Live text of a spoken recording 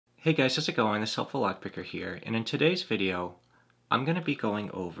Hey guys, how's it going? This is HelpfulLockPicker here, and in today's video, I'm going to be going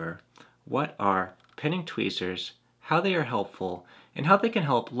over what are pinning tweezers, how they are helpful, and how they can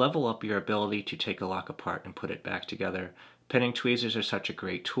help level up your ability to take a lock apart and put it back together. Pinning tweezers are such a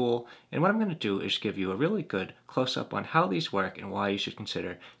great tool, and what I'm going to do is give you a really good close-up on how these work and why you should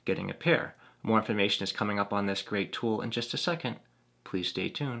consider getting a pair. More information is coming up on this great tool in just a second. Please stay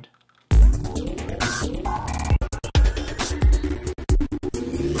tuned.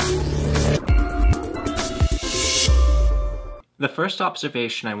 The first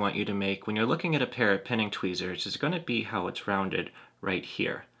observation I want you to make when you're looking at a pair of pinning tweezers is going to be how it's rounded right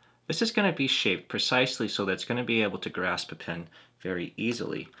here. This is going to be shaped precisely so that it's going to be able to grasp a pin very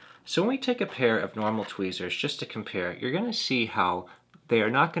easily. So when we take a pair of normal tweezers just to compare, you're going to see how they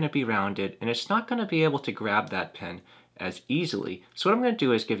are not going to be rounded and it's not going to be able to grab that pin as easily. So what I'm going to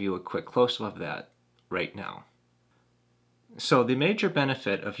do is give you a quick close-up of that right now. So the major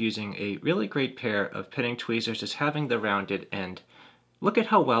benefit of using a really great pair of pinning tweezers is having the rounded end. Look at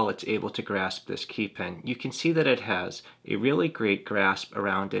how well it's able to grasp this key pin. You can see that it has a really great grasp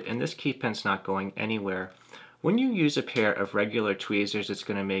around it, and this key pin's not going anywhere. When you use a pair of regular tweezers, it's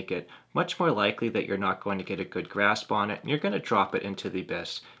going to make it much more likely that you're not going to get a good grasp on it, and you're going to drop it into the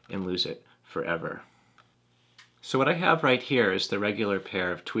abyss and lose it forever. So what I have right here is the regular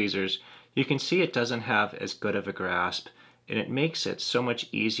pair of tweezers. You can see it doesn't have as good of a grasp, and it makes it so much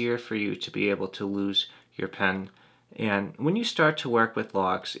easier for you to be able to lose your pen. And when you start to work with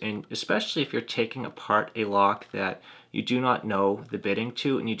locks, and especially if you're taking apart a lock that you do not know the bitting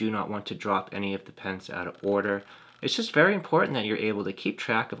to and you do not want to drop any of the pens out of order, it's just very important that you're able to keep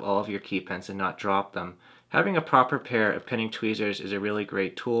track of all of your key pens and not drop them. Having a proper pair of pinning tweezers is a really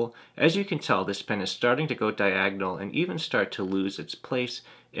great tool. As you can tell, this pen is starting to go diagonal and even start to lose its place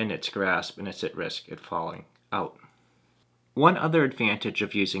in its grasp, and it's at risk of falling out. One other advantage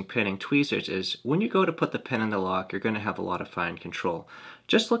of using pinning tweezers is when you go to put the pin in the lock, you're going to have a lot of fine control.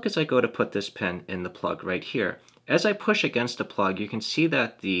 Just look as I go to put this pin in the plug right here. As I push against the plug, you can see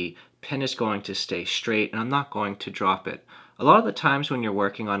that the pin is going to stay straight and I'm not going to drop it. A lot of the times when you're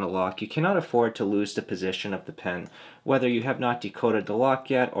working on a lock, you cannot afford to lose the position of the pen. Whether you have not decoded the lock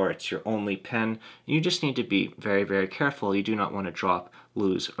yet or it's your only pen, you just need to be very, very careful. You do not want to drop,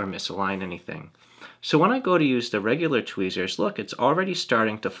 lose, or misalign anything. So when I go to use the regular tweezers, look, it's already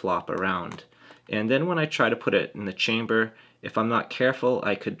starting to flop around. And then when I try to put it in the chamber, if I'm not careful,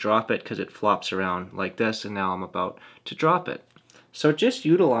 I could drop it because it flops around like this, and now I'm about to drop it. So just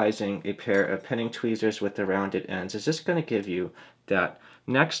utilizing a pair of pinning tweezers with the rounded ends is just going to give you that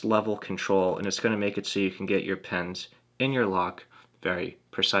next level control, and it's going to make it so you can get your pens in your lock very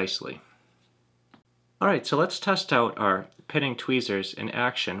precisely. Alright, so let's test out our pinning tweezers in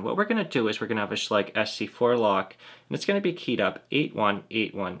action. What we're going to do is we're going to have a Schlage SC4 lock, and it's going to be keyed up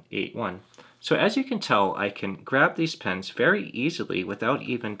 818181. So as you can tell, I can grab these pens very easily without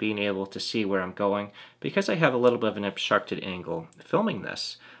even being able to see where I'm going because I have a little bit of an obstructed angle filming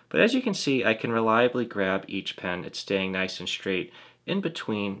this. But as you can see, I can reliably grab each pen. It's staying nice and straight in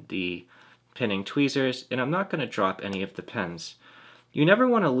between the pinning tweezers, and I'm not going to drop any of the pens. You never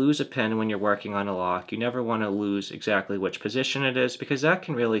want to lose a pen when you're working on a lock. You never want to lose exactly which position it is because that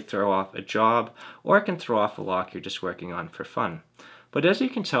can really throw off a job or it can throw off a lock you're just working on for fun. But as you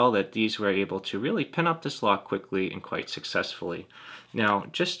can tell that these were able to really pin up this lock quickly and quite successfully. Now,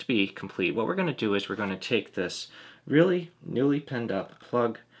 just to be complete, what we're going to do is we're going to take this really newly pinned up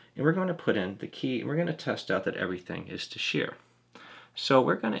plug and we're going to put in the key and we're going to test out that everything is to shear. So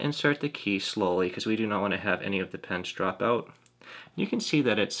we're going to insert the key slowly because we do not want to have any of the pens drop out. You can see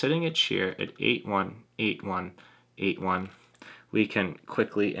that it's sitting at shear at 818181. We can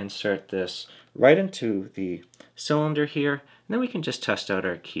quickly insert this right into the cylinder here, and then we can just test out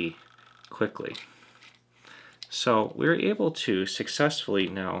our key quickly. So we're able to successfully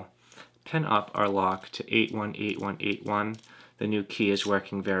now pin up our lock to 818181. The new key is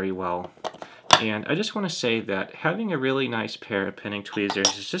working very well. And I just want to say that having a really nice pair of pinning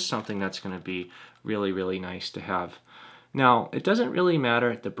tweezers is just something that's going to be really, really nice to have. Now, it doesn't really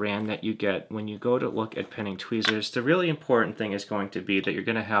matter the brand that you get when you go to look at pinning tweezers. The really important thing is going to be that you're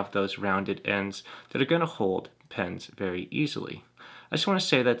going to have those rounded ends that are going to hold pens very easily. I just want to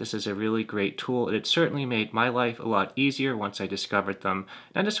say that this is a really great tool. It certainly made my life a lot easier once I discovered them.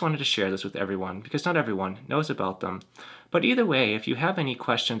 And I just wanted to share this with everyone because not everyone knows about them. But either way, if you have any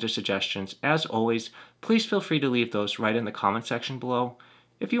questions or suggestions, as always, please feel free to leave those right in the comment section below.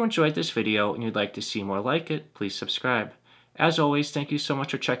 If you enjoyed this video and you'd like to see more like it, please subscribe. As always, thank you so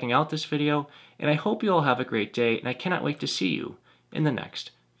much for checking out this video, and I hope you all have a great day, and I cannot wait to see you in the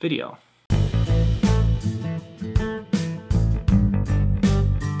next video.